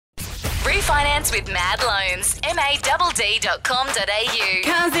Free finance with Mad Loans. MADD.com.au.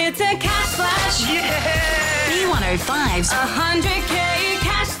 Cause it's a cash flash. Yeah! B105's 100K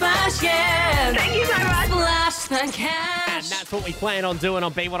cash flash, yeah. Thank you so much. Splash the And cash. that's what we plan on doing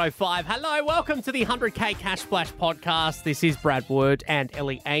on B105. Hello, welcome to the 100K Cash Splash podcast. This is Brad Wood and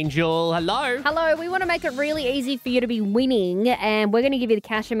Ellie Angel. Hello. Hello, we want to make it really easy for you to be winning, and we're going to give you the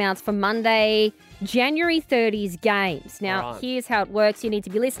cash amounts for Monday, January 30's games. Now, Here's how it works. You need to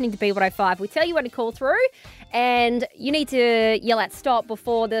be listening to B105. We tell you when to call through, and you need to yell at stop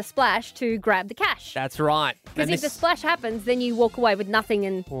before the splash to grab the cash. That's right. Because if the splash happens, then you walk away with nothing,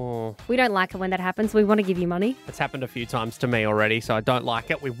 and we don't like it when that happens. We want to give you money. It's happened a few times to me already, so I don't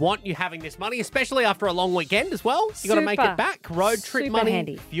like it. We want you having this money, especially after a long weekend as well. You got to make it back. Road trip Super money,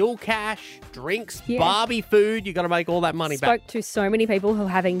 handy. fuel cash, drinks, Barbie food. You got to make all that money back. Spoke to so many people who are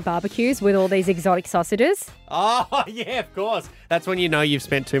having barbecues with all these exotic sausages. Oh, yeah, of course. That's when you know you've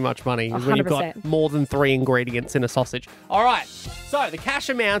spent too much money. Is when you've got 100%. more than 3 ingredients in a sausage. All right. So the cash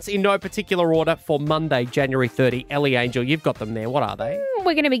amounts in no particular order for Monday, January 30. Ellie Angel, you've got them there. What are they?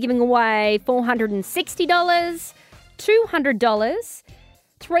 We're going to be giving away $460, $200,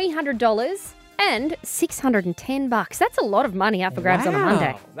 $300, and $610. That's a lot of money up for grabs on a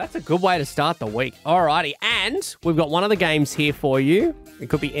Monday. That's a good way to start the week. All righty. And we've got one of the games here for you. It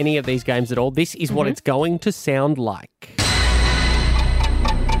could be any of these games at all. This is what it's going to sound like.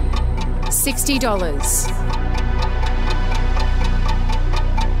 $60.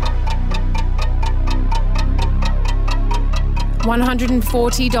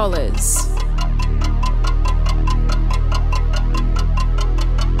 $140.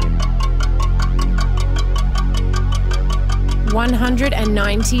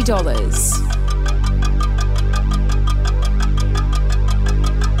 $190.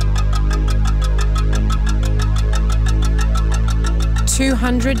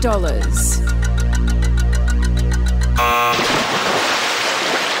 $200.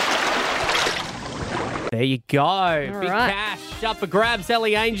 There you go. Big right. cash up for grabs,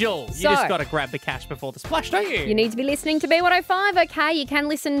 Ellie Angel. You just got to grab the cash before the splash, don't you? You need to be listening to B105, okay? You can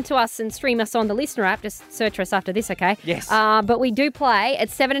listen to us and stream us on the Listener app. Just search for us after this, okay? Yes. But we do play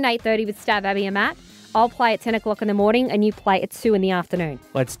at 7 and 8:30 with Stab, Abby and Matt. I'll play at 10 o'clock in the morning and you play at 2 in the afternoon.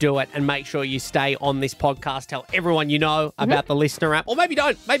 Let's do it, and make sure you stay on this podcast. Tell everyone you know about the Listener app, or maybe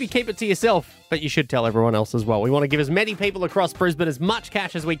don't. Maybe keep it to yourself, but you should tell everyone else as well. We want to give as many people across Brisbane as much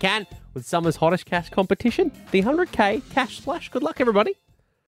cash as we can with summer's hottest cash competition, the 100K Cash Splash. Good luck, everybody.